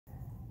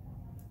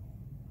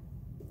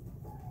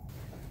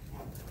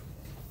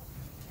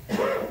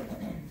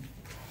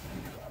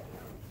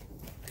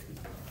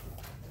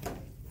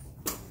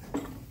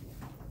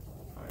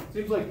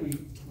Seems like we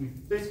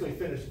basically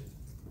finished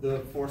the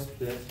force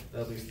bit,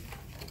 at least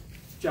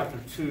chapter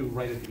 2,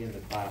 right at the end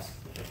of class.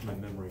 That's my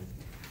memory.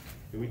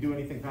 Did we do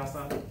anything past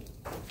that?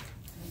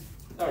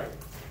 All right.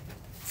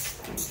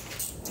 I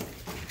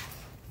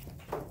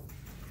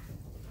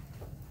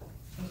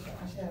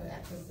should have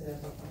access to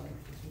that, something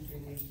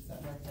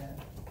like that.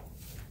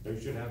 You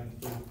should have.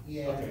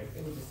 Yeah, okay.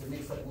 It was just a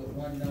mix up with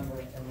one number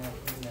and my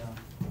email.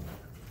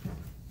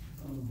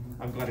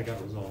 I'm glad it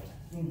got resolved.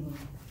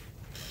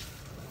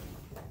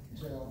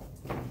 So.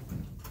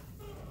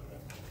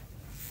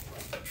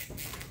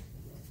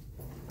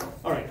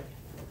 All right.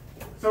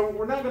 So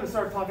we're now going to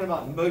start talking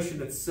about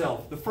motion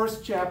itself. The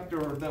first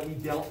chapter that we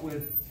dealt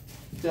with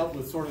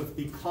sort of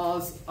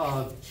because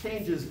of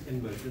changes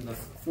in motion, that's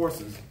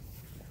forces.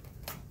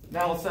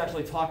 Now let's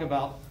actually talk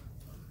about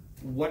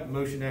what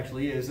motion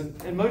actually is.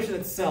 And motion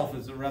itself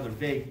is a rather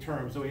vague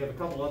term, so we have a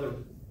couple other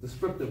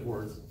descriptive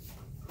words.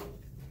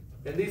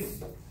 And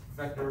these,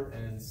 vector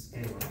and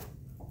scalar.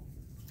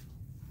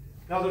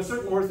 Now there are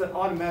certain words that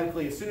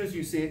automatically, as soon as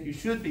you see it, you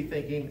should be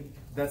thinking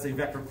that's a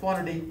vector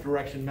quantity,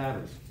 direction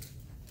matters.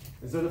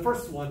 And so the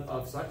first one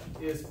of such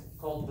is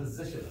called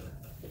position.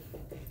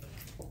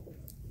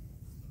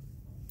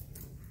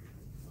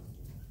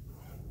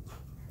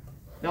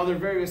 Now there are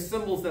various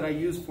symbols that I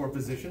use for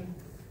position.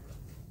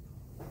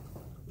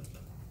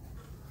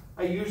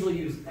 I usually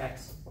use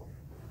X.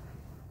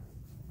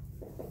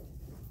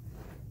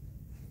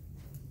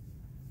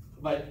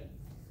 But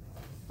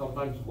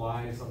sometimes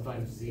Y,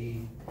 sometimes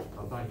Z,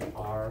 sometimes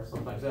R,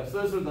 sometimes S.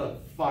 Those are the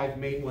 5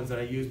 main ones that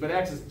I use, but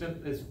X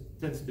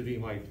tends to be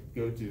my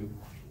go-to.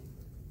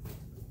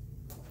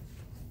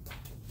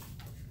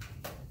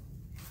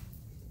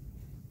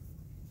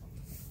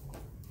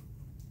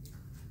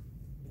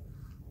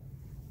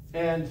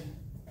 And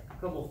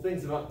a couple of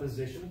things about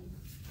position.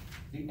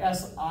 The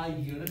SI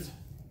unit,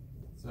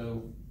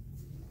 so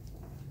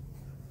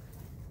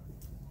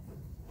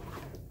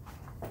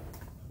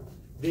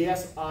the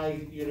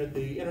SI unit,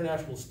 the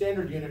International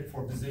Standard Unit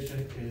for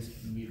position is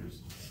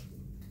meters.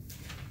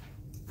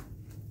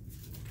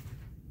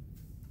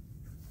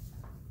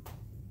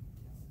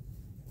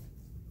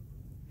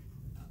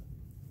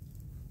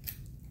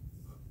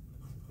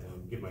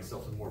 And give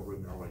myself some more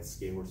room to write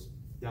scalars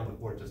down the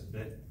board just a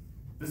bit.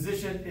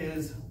 Position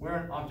is where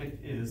an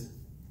object is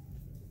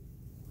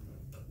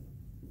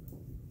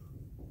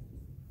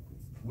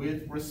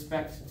with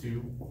respect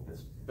to,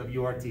 that's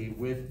WRT,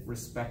 with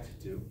respect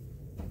to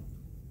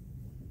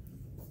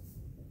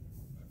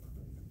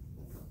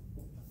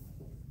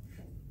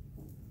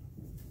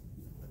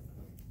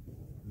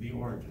the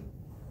origin.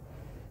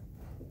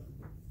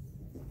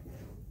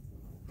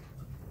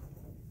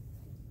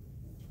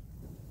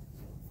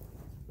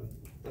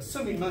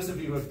 Assuming most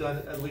of you have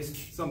done at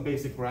least some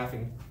basic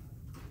graphing.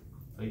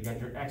 So you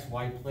got your X,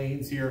 Y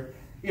planes here.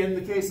 In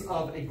the case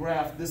of a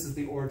graph, this is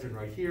the origin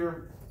right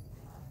here.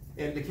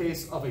 In the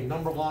case of a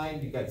number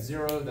line, you got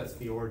 0, that's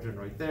the origin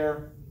right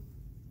there.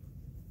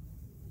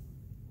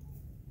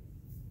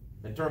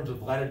 In terms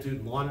of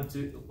latitude and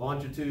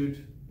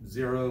longitude,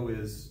 0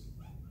 is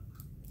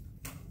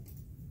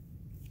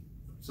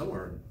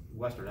somewhere in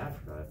Western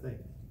Africa, I think.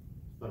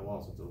 It's been a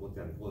while since I looked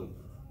at a globe.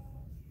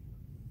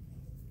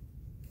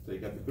 So you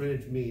got the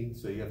Greenwich mean,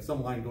 so you have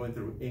some line going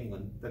through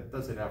England. That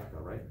does hit Africa,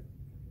 right?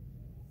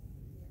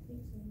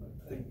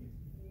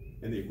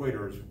 And the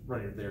equator is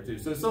running there too.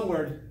 So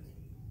somewhere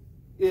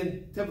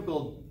in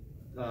typical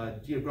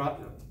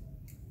geographic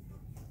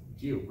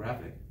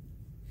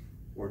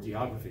or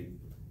geography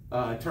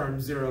term,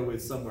 0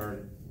 is somewhere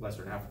in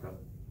Western Africa.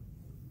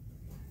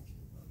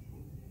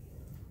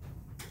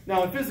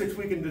 Now in physics,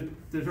 we can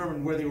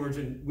determine where the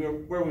origin,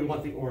 where we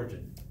want the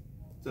origin.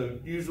 So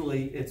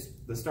usually it's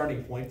the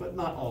starting point, but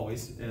not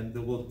always. And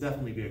there will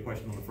definitely be a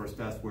question on the first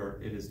test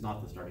where it is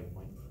not the starting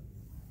point.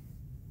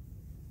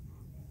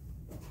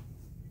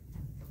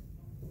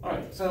 All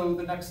right, so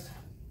the next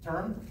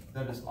term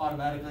that is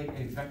automatically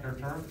a vector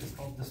term is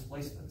called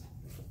displacement.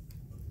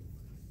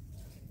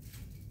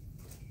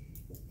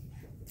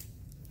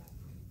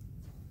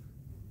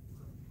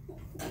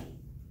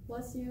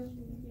 Bless you.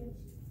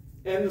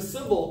 And the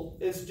symbol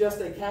is just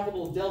a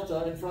capital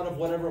delta in front of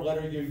whatever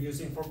letter you're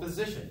using for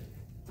position.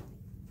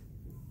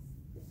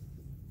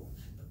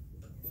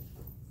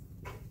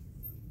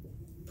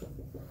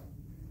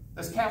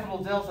 This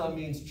capital delta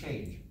means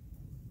change.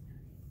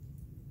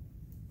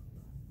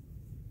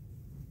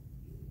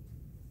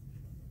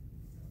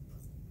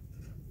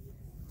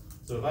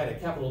 So if I had a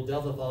capital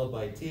delta followed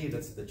by t,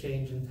 that's the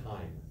change in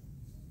time.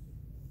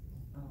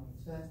 Oh,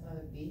 so that's not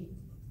a B?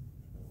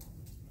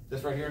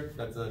 This right here,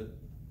 that's a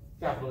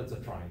capital, it's a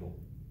triangle.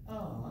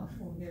 Oh,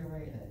 I'm over here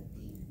writing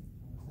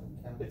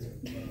a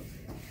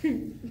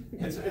D.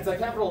 It's a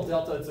capital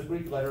delta, it's a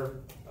Greek letter.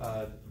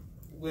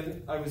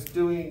 When I was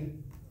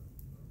doing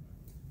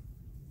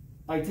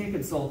IT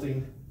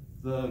consulting,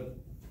 the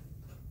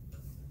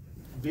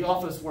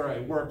office where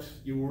I worked,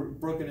 you were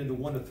broken into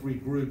 1 of 3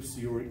 groups.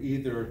 You were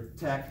either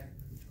tech,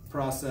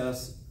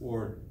 process,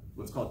 or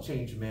what's called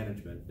change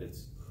management.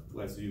 It's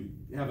as you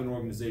have an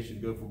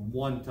organization go from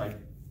one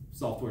type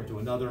software to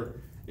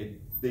another.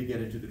 They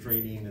get into the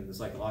training and the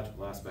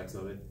psychological aspects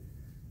of it.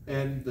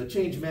 And the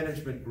change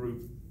management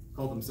group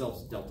called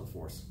themselves Delta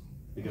Force,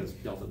 because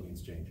Delta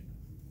means change.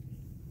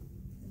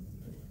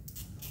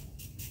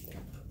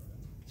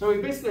 So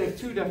we basically have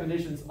two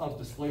definitions of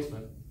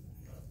displacement.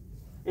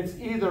 It's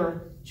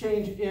either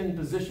change in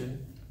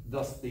position,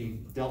 thus the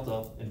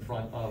delta in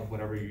front of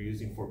whatever you're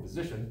using for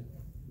position.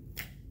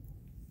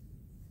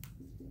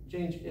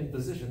 Change in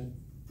position.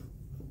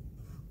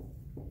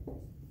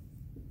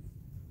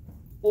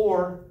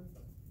 Or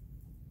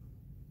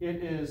it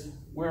is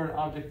where an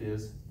object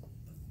is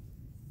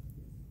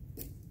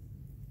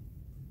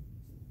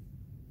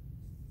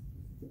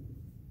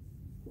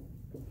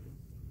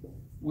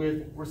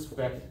with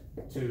respect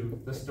to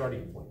the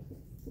starting point.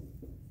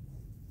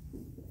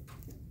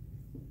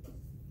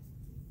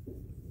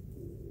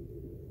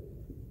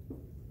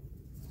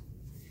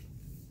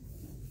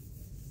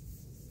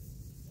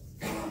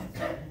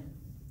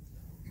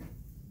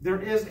 There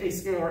is a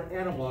scalar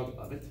analog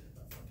of it.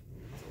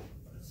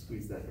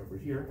 Squeeze that over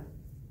here.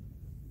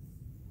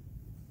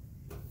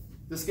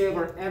 The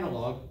scalar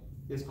analog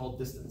is called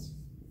distance.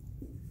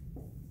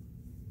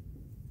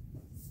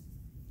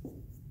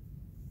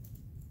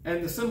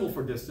 And the symbol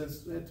for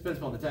distance, it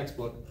depends on the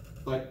textbook,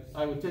 but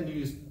I would tend to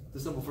use the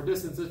symbol for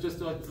distance as just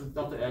like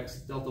delta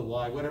x, delta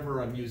y,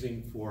 whatever I'm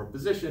using for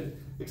position,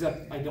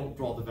 except I don't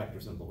draw the vector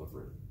symbol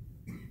over it.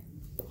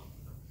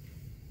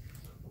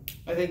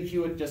 I think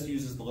Hewitt just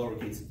uses the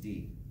lowercase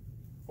d,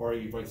 or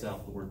he writes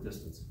out the word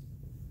distance.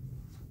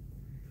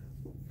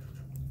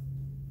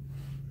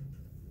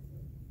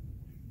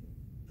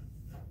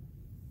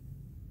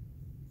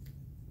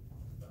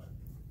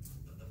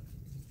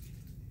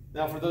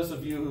 Now, for those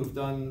of you who've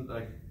done,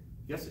 I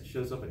guess it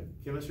shows up in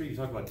chemistry, you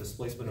talk about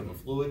displacement of a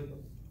fluid.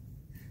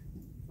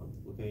 I'm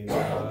looking,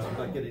 I'm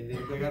not getting,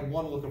 I got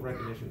one look of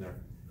recognition there.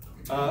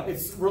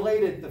 It's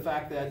related to the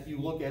fact that you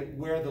look at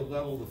where the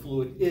level of the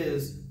fluid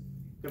is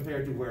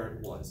compared to where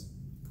it was.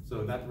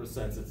 So in that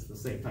sense, it's the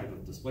same type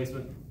of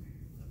displacement.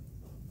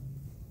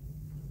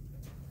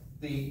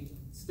 The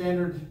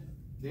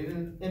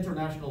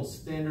international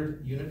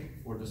standard unit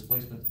for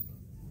displacement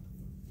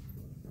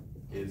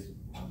is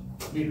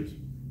meters,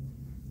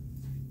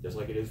 just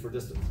like it is for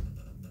distance.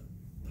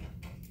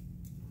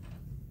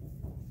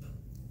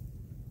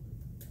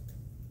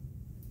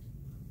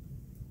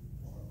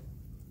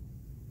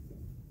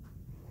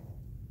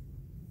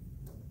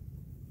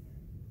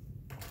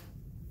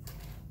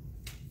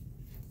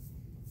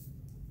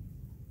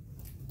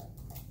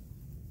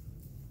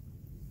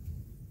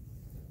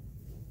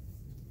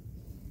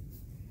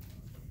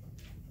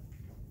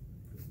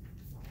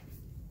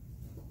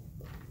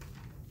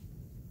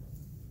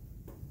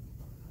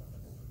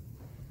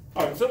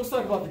 All right, so let's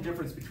talk about the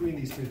difference between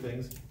these two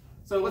things.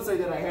 So let's say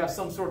that I have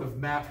some sort of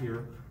map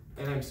here,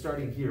 and I'm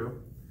starting here.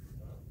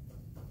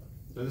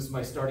 So this is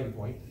my starting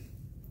point.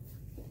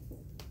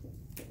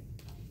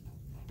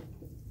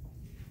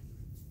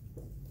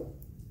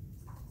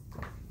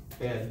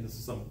 And this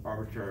is some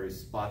arbitrary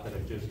spot that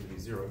I've chosen to be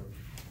 0.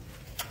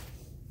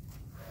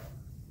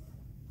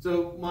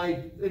 So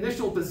my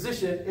initial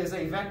position is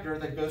a vector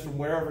that goes from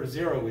wherever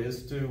 0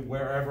 is to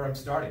wherever I'm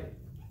starting.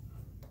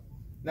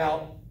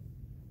 Now,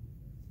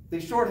 the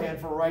shorthand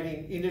for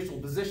writing initial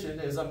position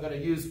is I'm going to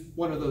use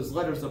one of those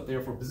letters up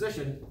there for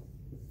position.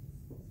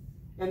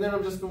 And then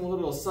I'm just going to put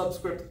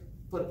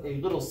a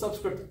little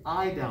subscript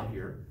I down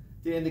here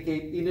to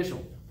indicate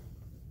initial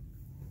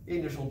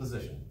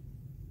position.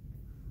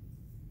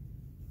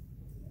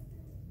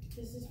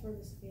 This is for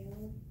the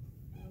scalar?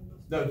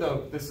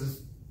 No, this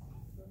is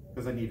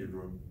because I needed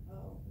room.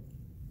 Oh.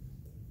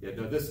 Yeah,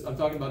 no, this, I'm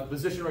talking about the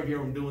position right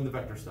here. I'm doing the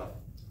vector stuff.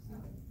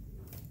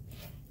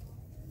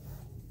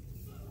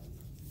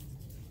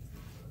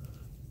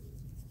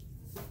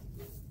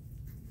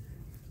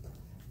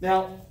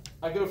 Now,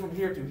 I go from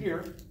here to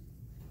here.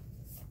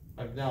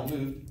 I've now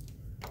moved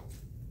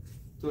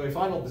to a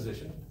final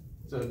position.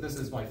 So this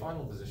is my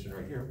final position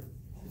right here.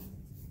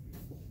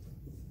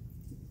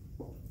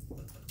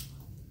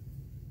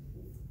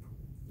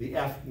 The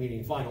F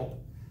meaning final.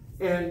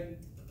 And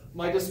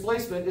my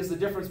displacement is the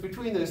difference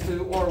between those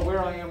two, or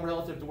where I am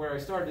relative to where I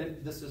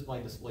started. This is my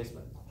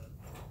displacement.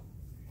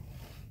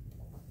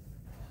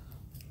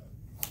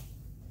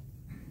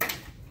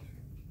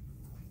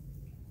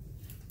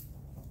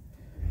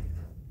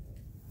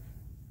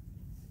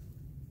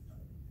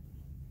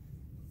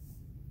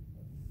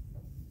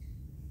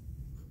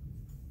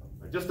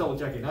 Just double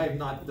checking, I have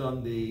not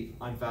done the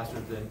I'm faster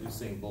than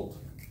Usain Bolt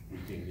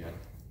routine yet,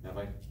 have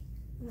I?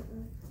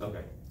 Mm-mm.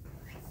 Okay.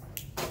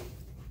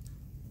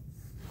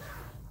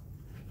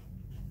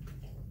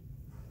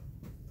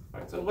 All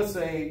right, so let's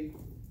say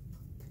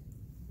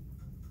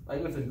I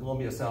lived in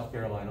Columbia, South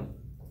Carolina.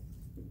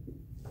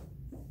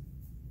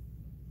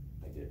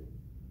 I did.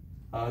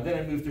 Then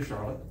I moved to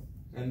Charlotte,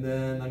 and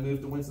then I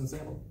moved to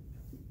Winston-Salem.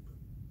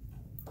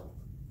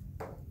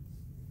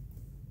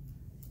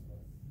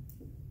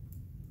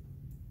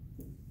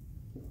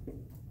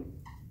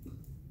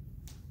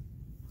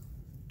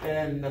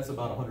 And that's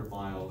about 100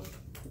 miles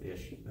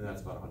north-ish, and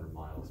that's about 100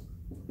 miles.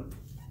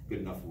 Good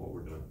enough for what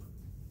we're doing.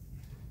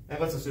 And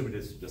let's assume it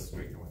is just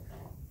straight north.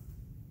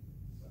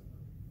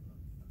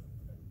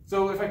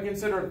 So if I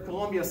consider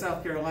Columbia,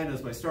 South Carolina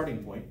as my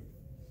starting point,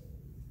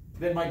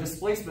 then my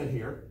displacement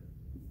here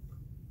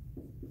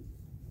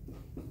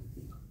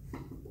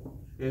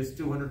is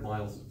 200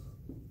 miles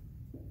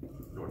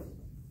north.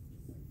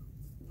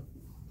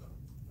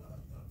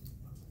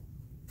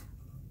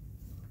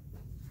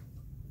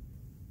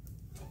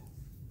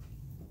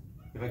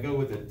 If I go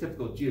with a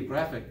typical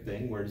geographic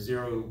thing where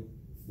zero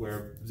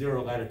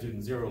latitude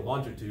and 0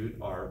 longitude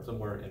are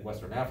somewhere in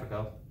Western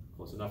Africa,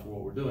 close enough for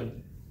what we're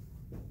doing,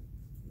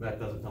 that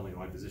doesn't tell me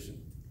my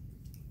position.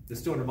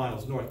 This 200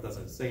 miles north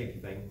doesn't say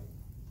anything.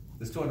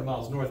 This 200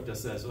 miles north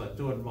just says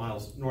 200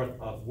 miles north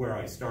of where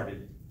I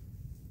started.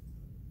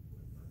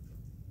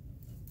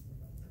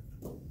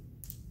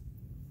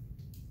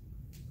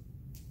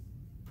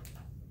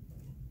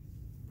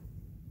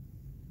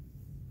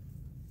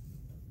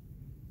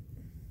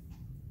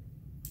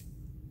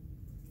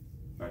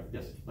 All right,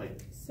 yes,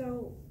 like.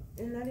 So,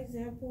 in that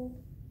example,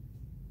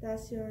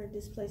 that's your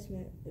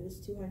displacement. It was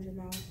 200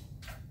 miles.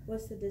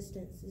 What's the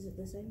distance? Is it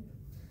the same?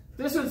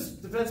 Distance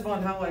depends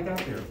upon how I got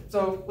there.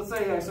 So let's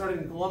say I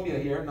started in Columbia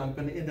here, and I'm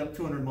going to end up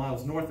 200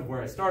 miles north of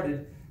where I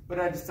started, but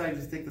I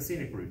decided to take the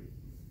scenic route.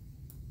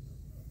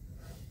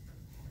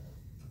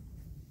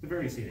 The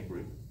very scenic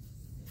route.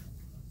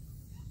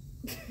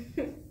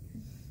 And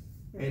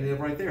then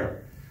right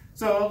there.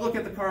 So I'll look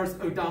at the car's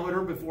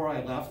odometer before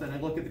I left, and I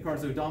look at the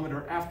car's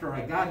odometer after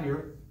I got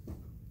here,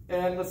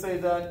 and let's say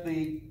that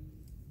the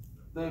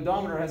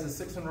odometer has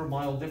a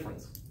 600-mile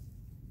difference.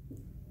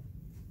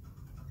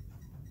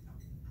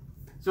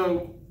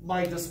 So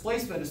my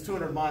displacement is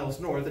 200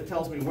 miles north. It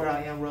tells me where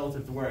I am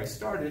relative to where I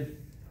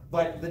started,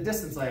 but the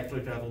distance I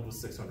actually traveled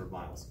was 600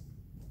 miles.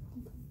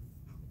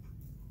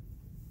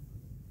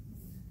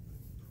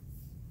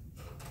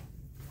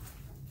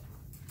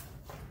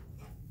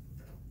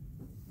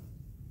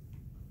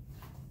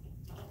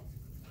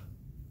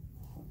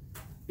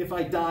 If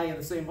I die in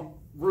the same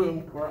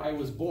room where I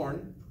was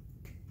born,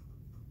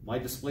 my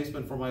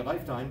displacement for my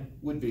lifetime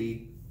would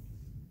be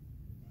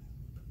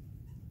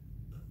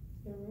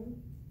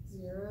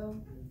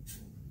 0.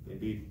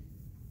 indeed.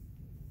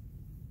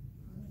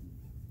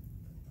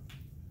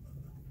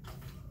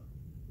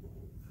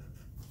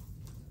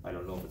 I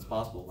don't know if it's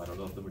possible. I don't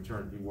know if the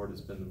return reward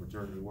has been the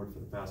return reward for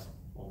the past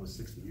almost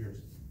 60 years.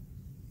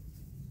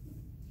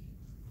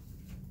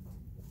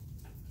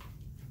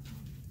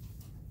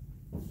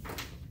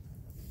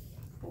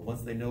 Well,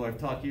 once they know I've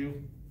taught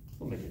you,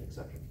 we'll make an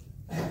exception.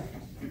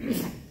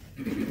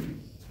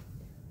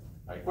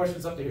 All right,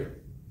 questions up to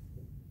here?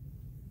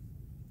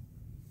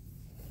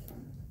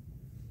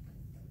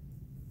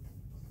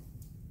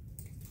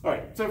 All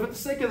right, so for the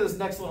sake of this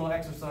next little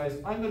exercise,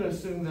 I'm going to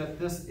assume that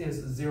this is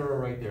 0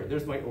 right there.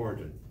 There's my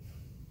origin.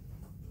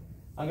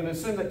 I'm going to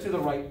assume that to the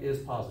right is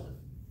positive.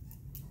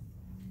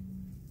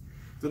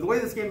 So the way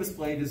this game is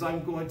played is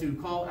I'm going to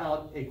call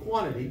out a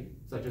quantity,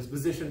 such as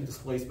position,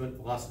 displacement,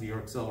 velocity, or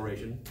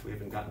acceleration. We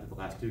haven't gotten to the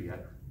last two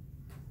yet.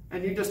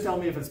 And you just tell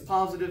me if it's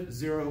positive,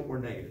 0, or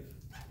negative.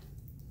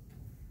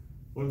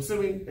 Well, I'm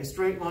assuming a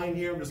straight line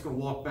here. I'm just going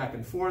to walk back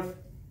and forth.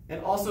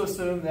 And also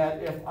assume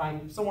that if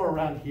I'm somewhere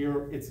around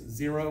here, it's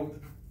 0.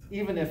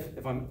 Even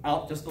if I'm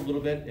out just a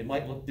little bit, it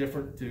might look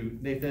different to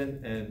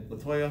Nathan and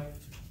Latoya,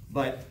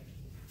 but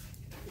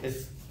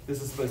this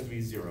is supposed to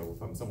be 0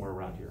 if I'm somewhere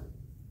around here.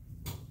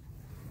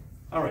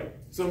 All right,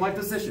 so my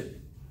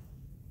position.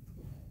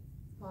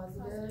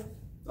 Positive.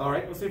 All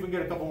right, let's see if we can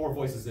get a couple more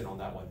voices in on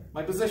that one.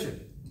 My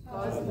position.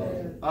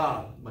 Positive.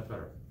 Ah, much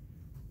better.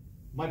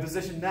 My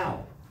position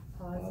now.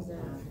 Positive.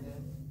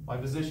 My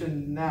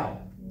position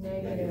now.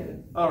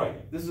 Negative. All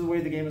right, this is the way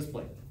the game is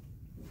played.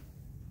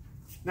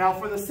 Now,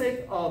 for the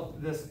sake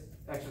of this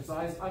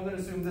exercise, I'm going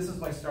to assume this is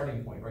my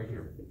starting point right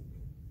here.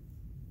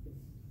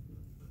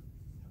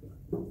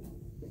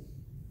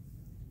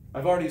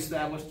 I've already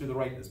established to the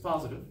right is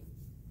positive.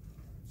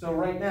 So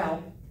right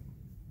now,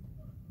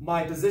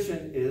 my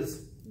position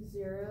is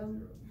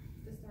 0.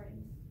 The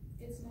starting,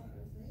 it's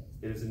negative,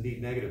 right? it is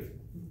indeed negative,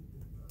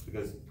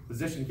 because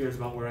position cares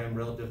about where I am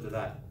relative to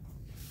that.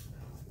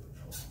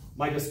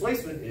 My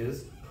displacement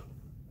is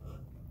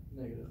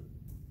Negative.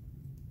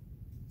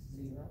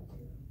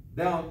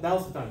 0.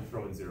 now's the time to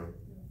throw in 0.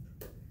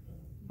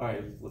 All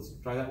right, let's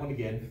try that one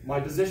again. My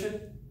position,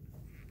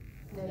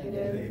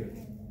 Negative.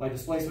 my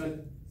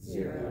displacement,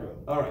 0.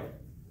 all right.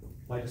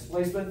 My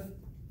displacement,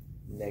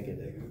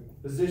 Negative.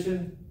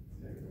 position,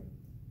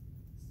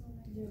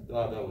 Still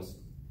negative. that was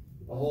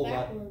a whole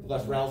lot Backward.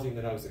 less rousing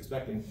than I was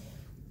expecting.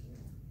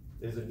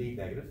 It is indeed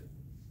negative.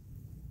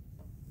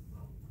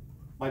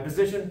 My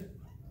position,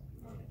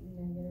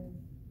 Negative.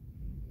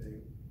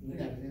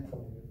 Negative.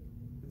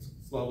 it's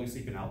slowly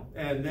seeping out.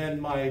 And then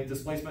my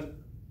displacement,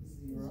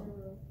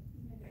 0.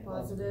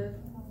 Positive.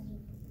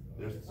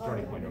 there's the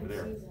starting point over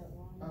there.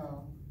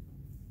 Oh.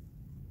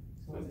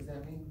 So what does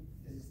that mean?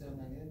 Is it still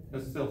negative?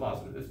 It's still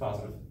positive, it's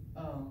positive.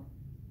 Oh.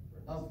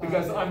 Oh,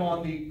 Because positive. I'm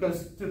on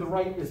because to the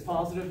right is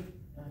positive,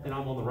 and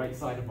I'm on the right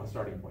side of my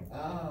starting point.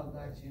 Oh,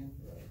 got you.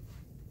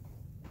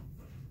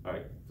 All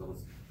right, so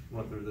let's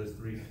run through those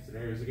three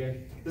scenarios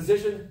again.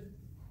 Position,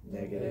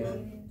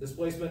 Negative.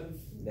 displacement,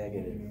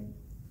 Negative.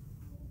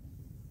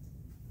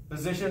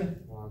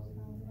 position,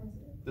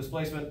 Positive.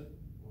 displacement.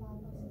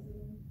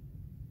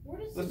 Where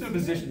does Let's do this-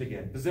 position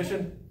again.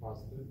 Position,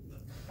 Positive.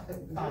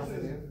 No, it's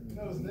negative.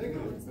 No, it's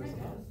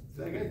negative.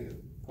 negative.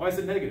 Why is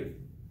it negative?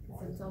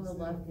 It's on the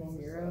left and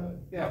zero.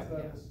 Yeah,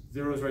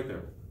 zero is right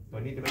there. Do I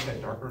need to make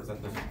that darker, or is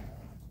that the?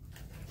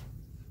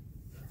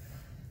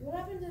 What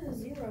happened to the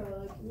zero?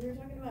 Like, we were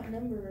talking about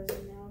numbers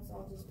and now it's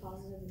all just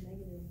positive and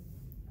negative.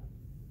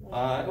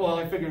 Like, Well,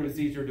 I figured it was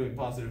easier doing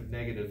positive,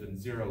 negative, and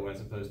zero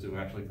as opposed to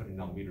actually putting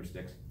down meter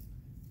sticks.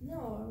 no,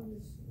 I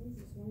was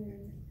just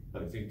wondering.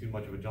 That would seem too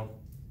much of a jump.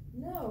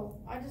 No,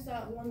 I just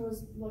thought one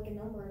was like a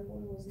number and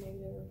one was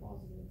negative or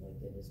positive, like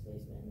the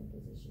displacement and the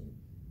position.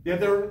 Yeah,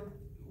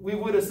 we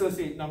would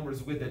associate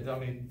numbers with it. I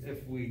mean,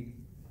 if we,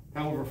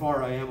 however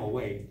far I am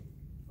away,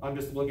 I'm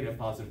just looking at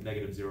positive,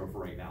 negative, zero for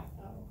right now.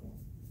 Oh, okay.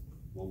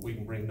 Well, we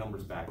can bring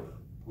numbers back.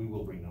 We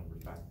will bring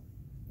numbers back.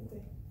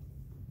 Okay.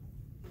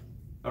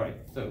 All right,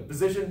 so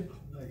position,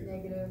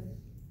 Negative.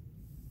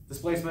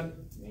 displacement,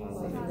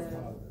 Positive.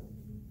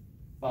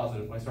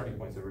 positive. My starting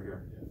point's over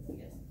here.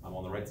 Yes. I'm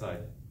on the right side.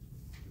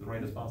 The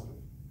right is positive.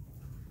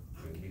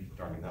 We can keep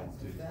darkening that one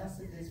too. That's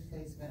the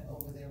displacement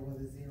over there where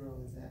the zero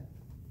is at.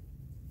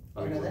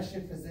 Okay, Oh, no, that's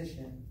your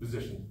position.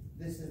 position.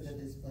 This is the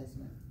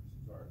displacement.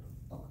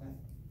 Okay.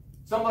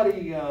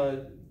 Somebody,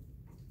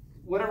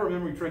 whatever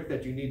memory trick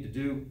that you need to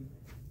do,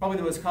 probably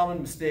the most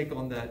common mistake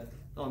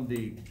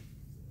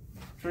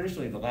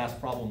traditionally the last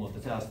problem of the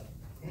test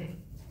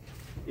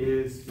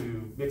is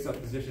to mix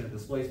up position and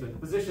displacement.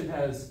 Position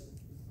has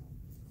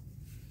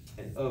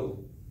an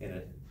O in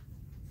it.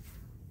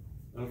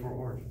 O for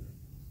origin.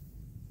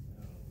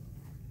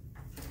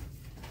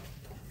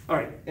 All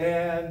right,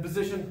 and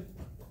position,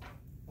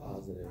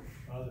 Positive.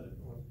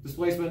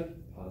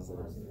 displacement,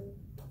 Positive.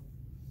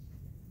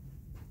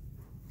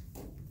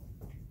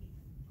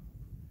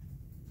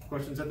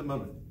 questions at the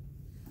moment?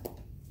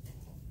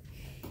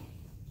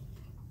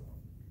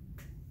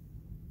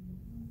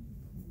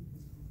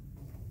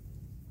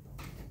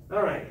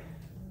 All right,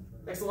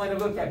 next line of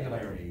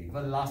vocabulary,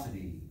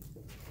 velocity.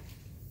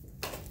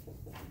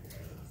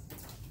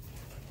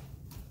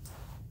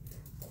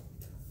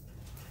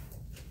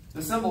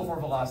 The symbol for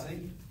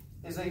velocity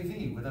is a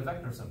V with a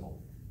vector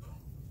symbol.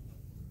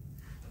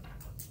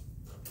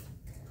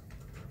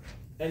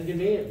 And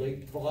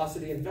conveniently,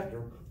 velocity and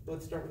vector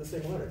both start with the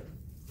same letter.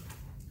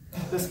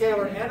 The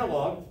scalar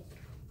analog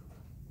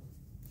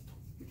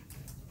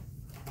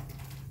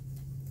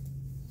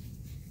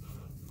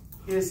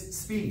is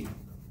speed.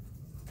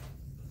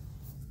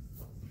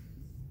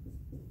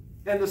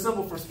 And the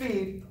symbol for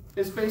speed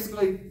is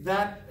basically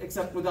that,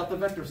 except without the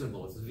vector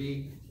symbol. It's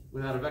V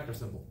without a vector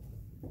symbol.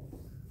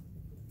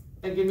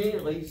 And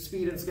conveniently,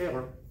 speed and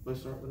scalar both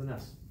start with an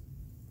S.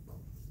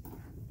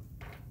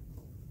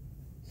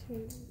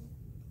 So,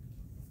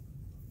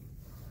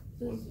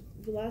 is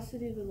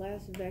velocity the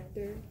last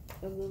vector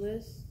of the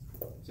list?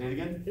 Say it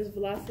again. Is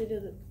velocity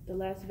the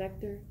last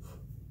vector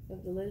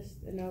of the list,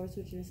 and now we're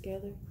switching to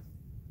scalar?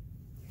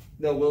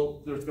 No,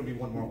 well, there's going to be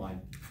one more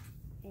line.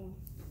 Oh.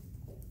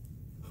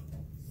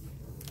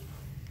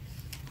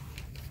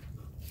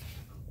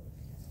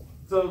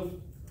 So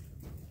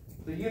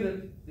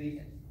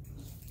the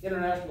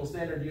international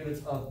standard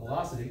units of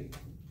velocity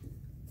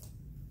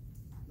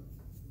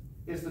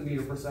is the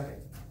meter per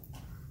second.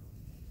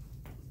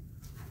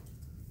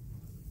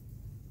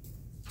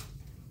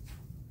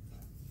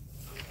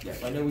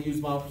 Yes, I know we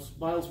use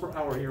miles per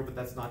hour here, but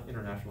that's not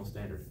international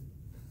standard.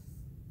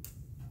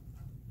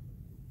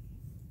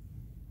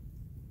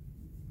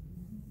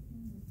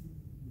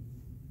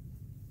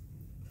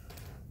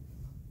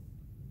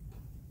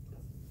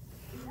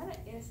 Is that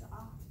an S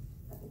off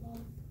at the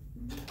bottom?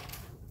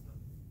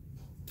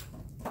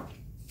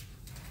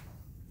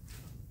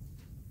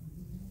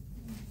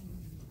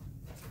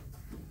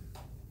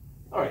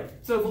 All right,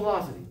 so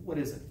velocity, what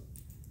is it?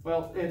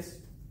 Well, it's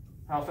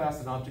how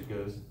fast an object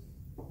goes.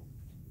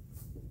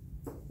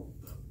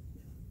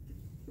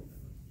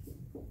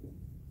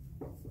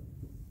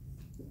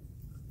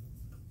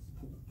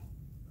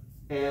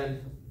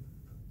 And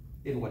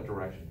in what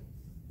direction?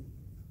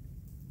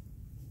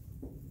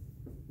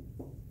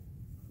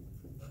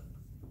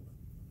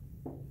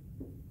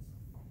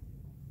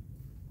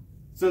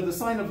 So the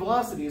sign of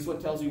velocity is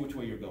what tells you which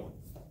way you're going.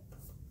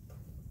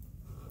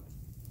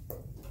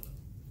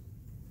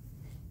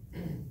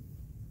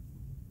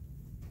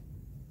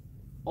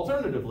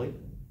 Alternatively,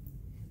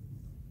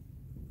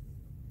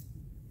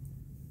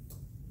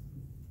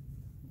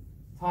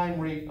 time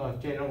rate,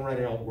 Jane, I'll write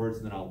out words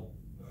and then I'll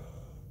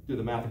do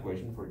the math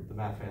equation for the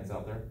math fans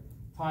out there.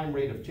 Time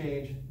rate of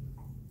change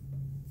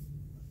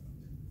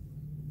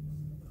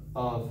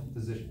of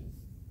position.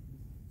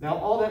 Now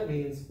all that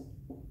means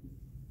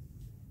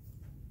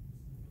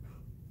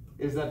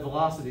is that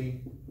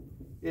velocity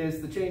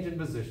is the change in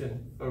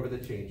position over the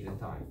change in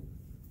time.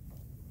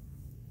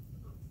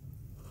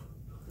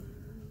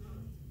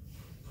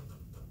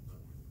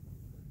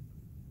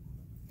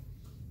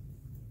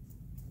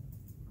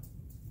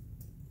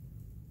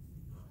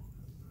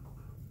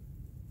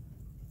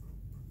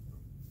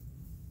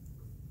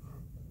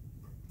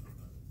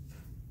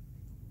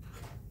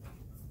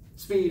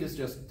 Speed is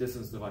just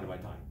distance divided by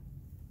time.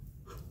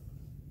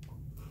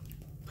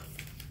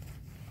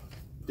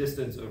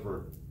 Distance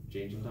over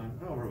change in time,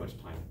 however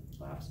much time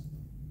elapsed.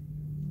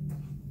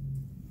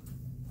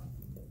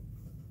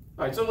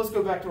 All right, so let's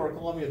go back to our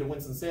Columbia to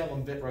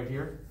Winston-Salem bit right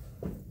here.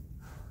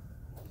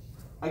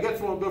 I go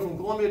from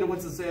Columbia to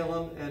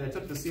Winston-Salem, and I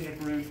took the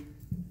scenic route,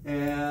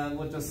 and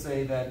let's just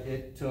say that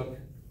it took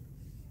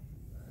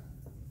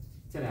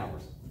 10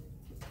 hours.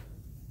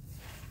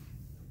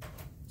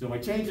 So my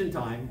change in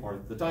time, or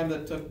the time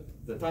it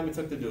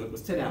took to do it,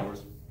 was 10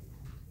 hours.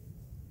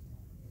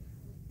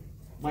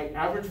 My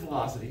average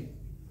velocity,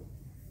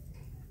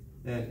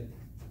 and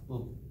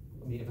well,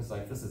 let me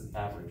emphasize, this is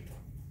average.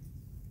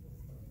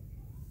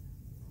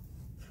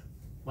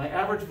 My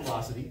average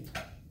velocity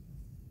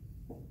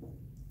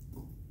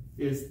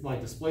is my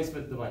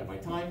displacement divided by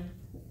time.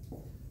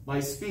 My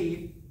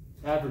speed,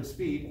 average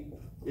speed,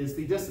 is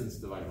the distance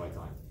divided by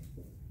time.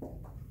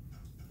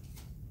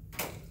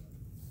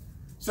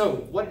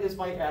 So, what is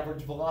my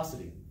average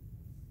velocity?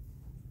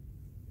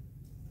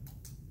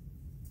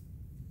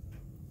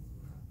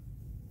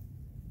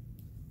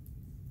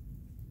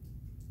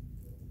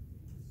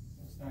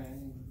 Sorry,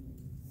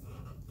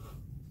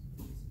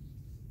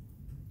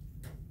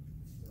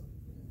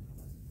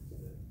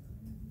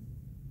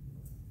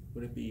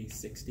 Would it be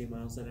 60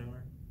 miles an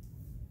hour?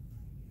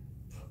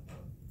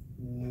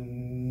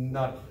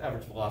 Not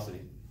average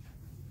velocity.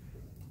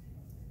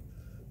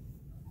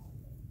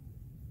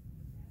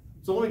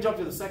 So let me jump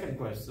to the second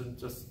question,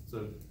 just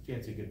so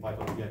chance you can pipe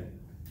up again.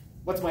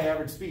 What's my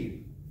average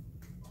speed?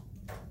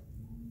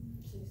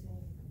 60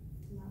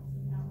 miles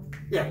an hour.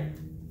 Yeah.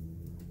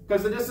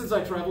 Because the distance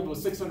I traveled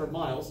was 600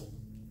 miles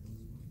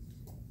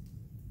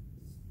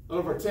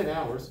over 10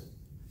 hours,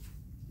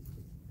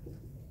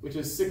 which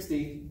is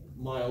 60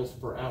 miles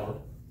per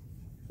hour.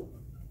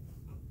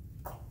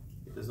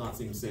 It does not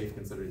seem safe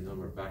considering the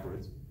number of back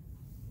roads.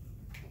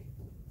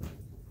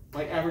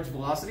 My average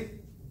velocity,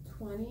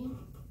 20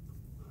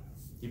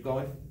 keep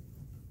going.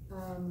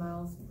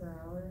 miles per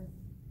hour,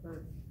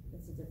 or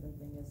it's a different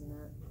thing, isn't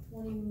it?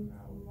 20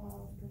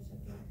 miles per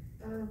second.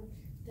 Or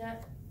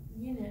that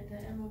unit, the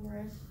M over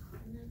S.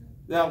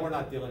 No, we're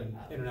not dealing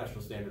in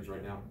international standards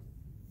right now.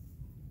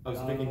 I was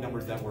picking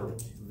numbers that were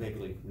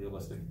vaguely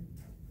realistic.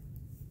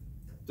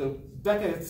 So Becca